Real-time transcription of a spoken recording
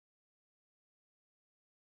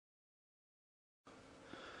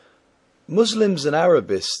Muslims and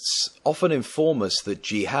Arabists often inform us that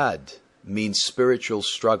jihad means spiritual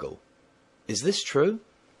struggle. Is this true?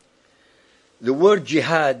 The word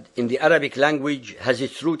jihad in the Arabic language has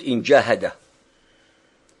its root in jahada,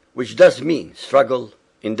 which does mean struggle,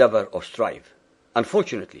 endeavor, or strive.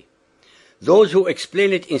 Unfortunately, those who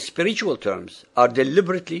explain it in spiritual terms are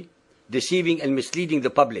deliberately deceiving and misleading the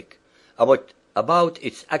public about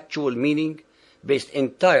its actual meaning, based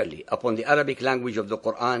entirely upon the Arabic language of the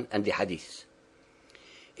Quran and the Hadith.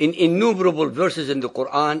 In innumerable verses in the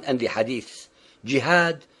Quran and the Hadith,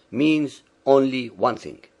 jihad means only one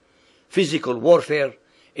thing: physical warfare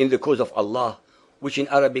in the cause of Allah, which in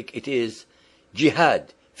Arabic it is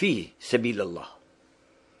jihad fi sabilillah.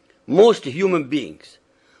 Most human beings,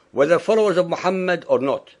 whether followers of Muhammad or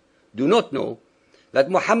not, do not know that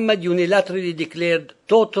Muhammad unilaterally declared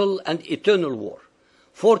total and eternal war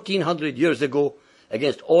 1400 years ago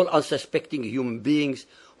against all unsuspecting human beings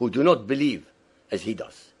who do not believe as he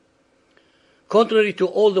does. Contrary to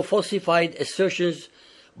all the falsified assertions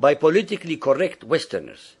by politically correct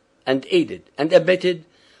Westerners, and aided and abetted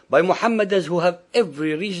by Mohammedans who have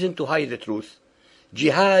every reason to hide the truth,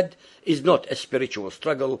 jihad is not a spiritual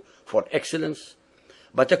struggle for excellence,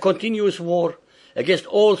 but a continuous war against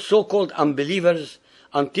all so-called unbelievers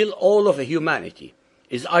until all of humanity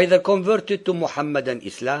is either converted to Mohammedan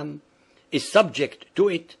Islam, is subject to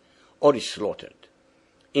it, or is slaughtered.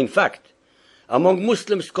 In fact, among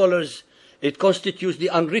Muslim scholars, it constitutes the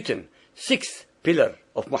unwritten sixth pillar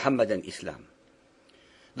of Mohammedan Islam.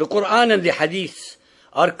 The Quran and the Hadith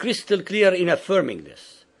are crystal clear in affirming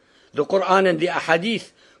this. The Quran and the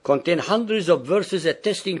Ahadith contain hundreds of verses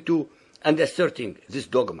attesting to and asserting this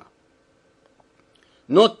dogma.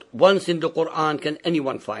 Not once in the Quran can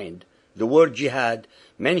anyone find the word jihad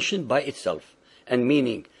mentioned by itself and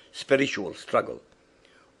meaning spiritual struggle.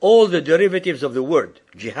 All the derivatives of the word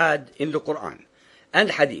jihad in the Quran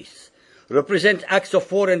and Hadith represent acts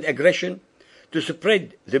of war and aggression to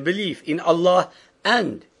spread the belief in Allah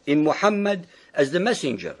and in Muhammad as the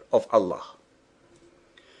messenger of Allah.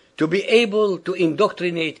 To be able to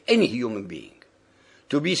indoctrinate any human being,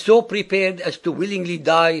 to be so prepared as to willingly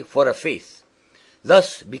die for a faith,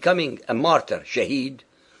 thus becoming a martyr, shaheed,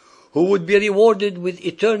 who would be rewarded with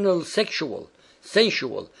eternal sexual,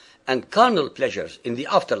 sensual, and carnal pleasures in the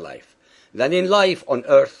afterlife than in life on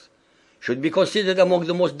earth, should be considered among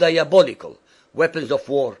the most diabolical weapons of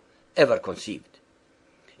war ever conceived.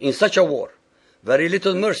 In such a war, very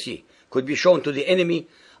little mercy could be shown to the enemy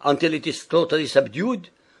until it is totally subdued,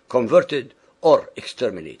 converted, or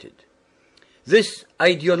exterminated. This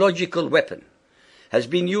ideological weapon has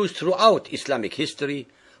been used throughout Islamic history,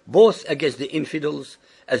 both against the infidels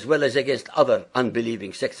as well as against other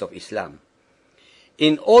unbelieving sects of Islam.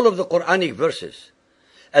 In all of the Quranic verses,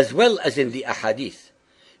 as well as in the Ahadith,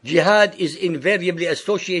 jihad is invariably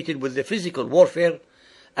associated with the physical warfare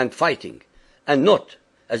and fighting, and not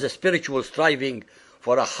as a spiritual striving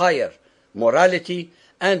for a higher morality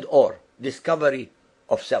and or discovery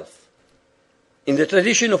of self. In the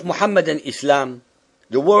tradition of Muhammadan Islam,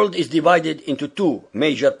 the world is divided into two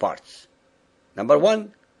major parts. Number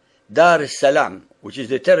one, Dar es-Salam, which is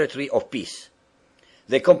the territory of peace.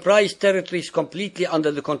 They comprise territories completely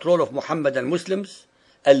under the control of Muhammadan Muslims,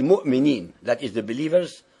 al-Mu'mineen, that is the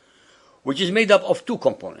believers, which is made up of two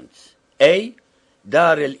components. A,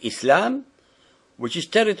 Dar al-Islam, which is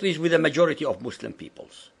territories with a majority of Muslim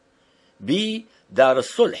peoples. B, Dar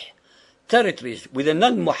al-Sulh, territories with a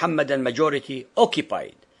non-Muhammadan majority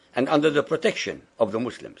occupied and under the protection of the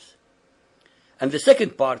Muslims. And the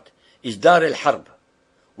second part is Dar al-Harb,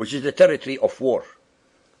 which is the territory of war.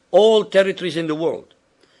 All territories in the world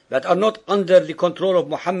that are not under the control of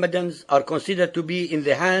Muhammadans are considered to be in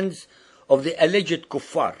the hands of the alleged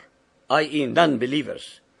kuffar, i.e.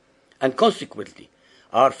 non-believers, and consequently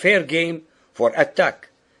are fair game for attack,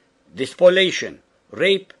 despoliation,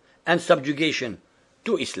 rape, and subjugation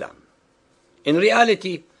to Islam. In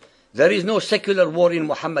reality, there is no secular war in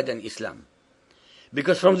Muhammadan Islam,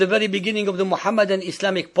 because from the very beginning of the Muhammadan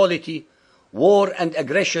Islamic polity, war and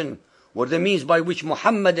aggression were the means by which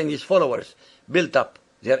Muhammad and his followers built up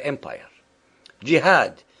their empire.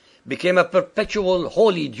 Jihad became a perpetual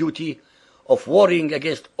holy duty of warring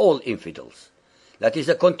against all infidels. That is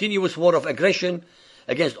a continuous war of aggression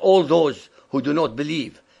against all those who do not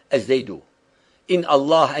believe as they do in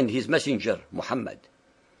Allah and His Messenger Muhammad.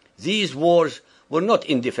 These wars were not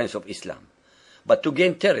in defense of Islam, but to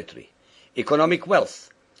gain territory, economic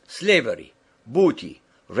wealth, slavery, booty,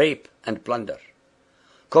 rape, and plunder.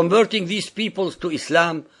 Converting these peoples to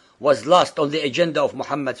Islam was last on the agenda of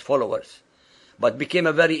Muhammad's followers, but became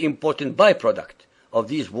a very important byproduct of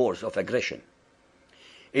these wars of aggression.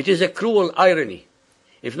 It is a cruel irony,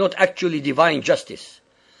 if not actually divine justice,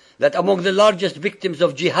 that among the largest victims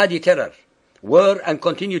of jihadi terror were and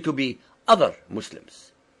continue to be other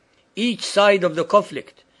Muslims. Each side of the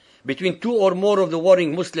conflict between two or more of the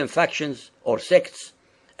warring Muslim factions or sects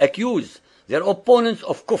accuse their opponents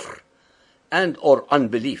of kufr and or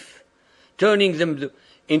unbelief, turning them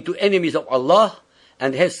into enemies of Allah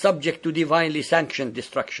and hence subject to divinely sanctioned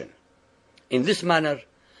destruction. In this manner,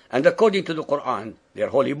 and according to the Quran, their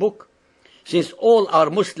holy book, since all are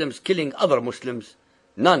Muslims killing other Muslims,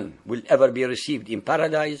 none will ever be received in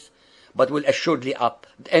paradise, but will assuredly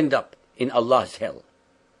end up in Allah's hell.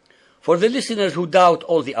 For the listeners who doubt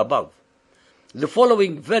all the above, the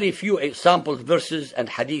following very few example verses and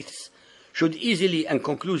hadiths should easily and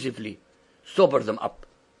conclusively sober them up.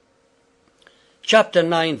 Chapter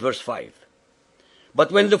 9, verse 5.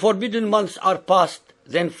 But when the forbidden months are past,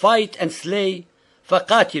 then fight and slay,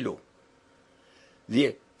 فَقَاتِلُوا.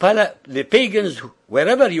 The pagans,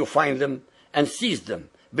 wherever you find them, and seize them,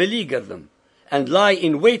 beleaguer them, and lie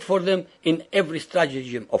in wait for them in every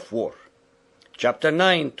stratagem of war. Chapter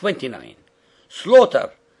 9, 29.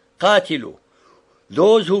 Slaughter, قَاتِلُوا,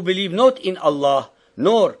 those who believe not in Allah,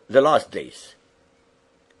 nor the last days,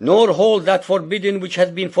 nor hold that forbidden which has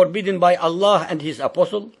been forbidden by Allah and His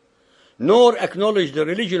Apostle, nor acknowledge the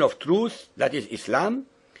religion of truth, that is Islam,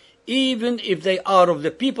 even if they are of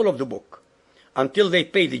the people of the book, until they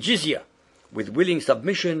pay the jizya with willing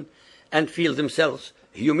submission and feel themselves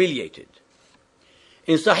humiliated.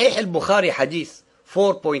 In Sahih al-Bukhari Hadith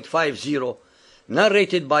 4.50,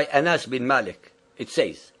 narrated by Anas bin Malik, it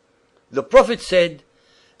says, the Prophet said,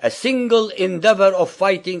 a single endeavor of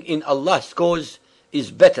fighting in Allah's cause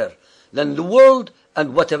is better than the world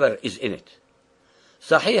and whatever is in it.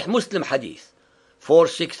 Sahih Muslim Hadith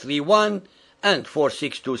 4631 and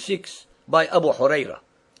 4626 by Abu Huraira.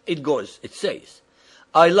 It says,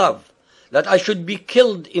 I love that I should be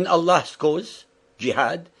killed in Allah's cause,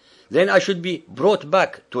 jihad, then I should be brought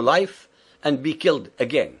back to life and be killed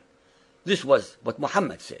again. This was what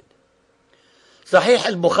Muhammad said. Sahih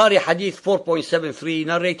al-Bukhari Hadith 4.73,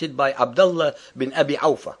 narrated by Abdullah bin Abi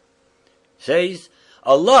Awfa, says,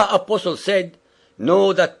 Allah Apostle said,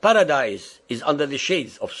 know that paradise is under the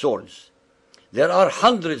shades of swords. There are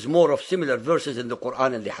hundreds more of similar verses in the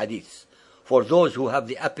Quran and the Hadiths for those who have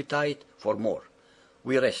the appetite for more.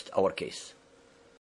 We rest our case.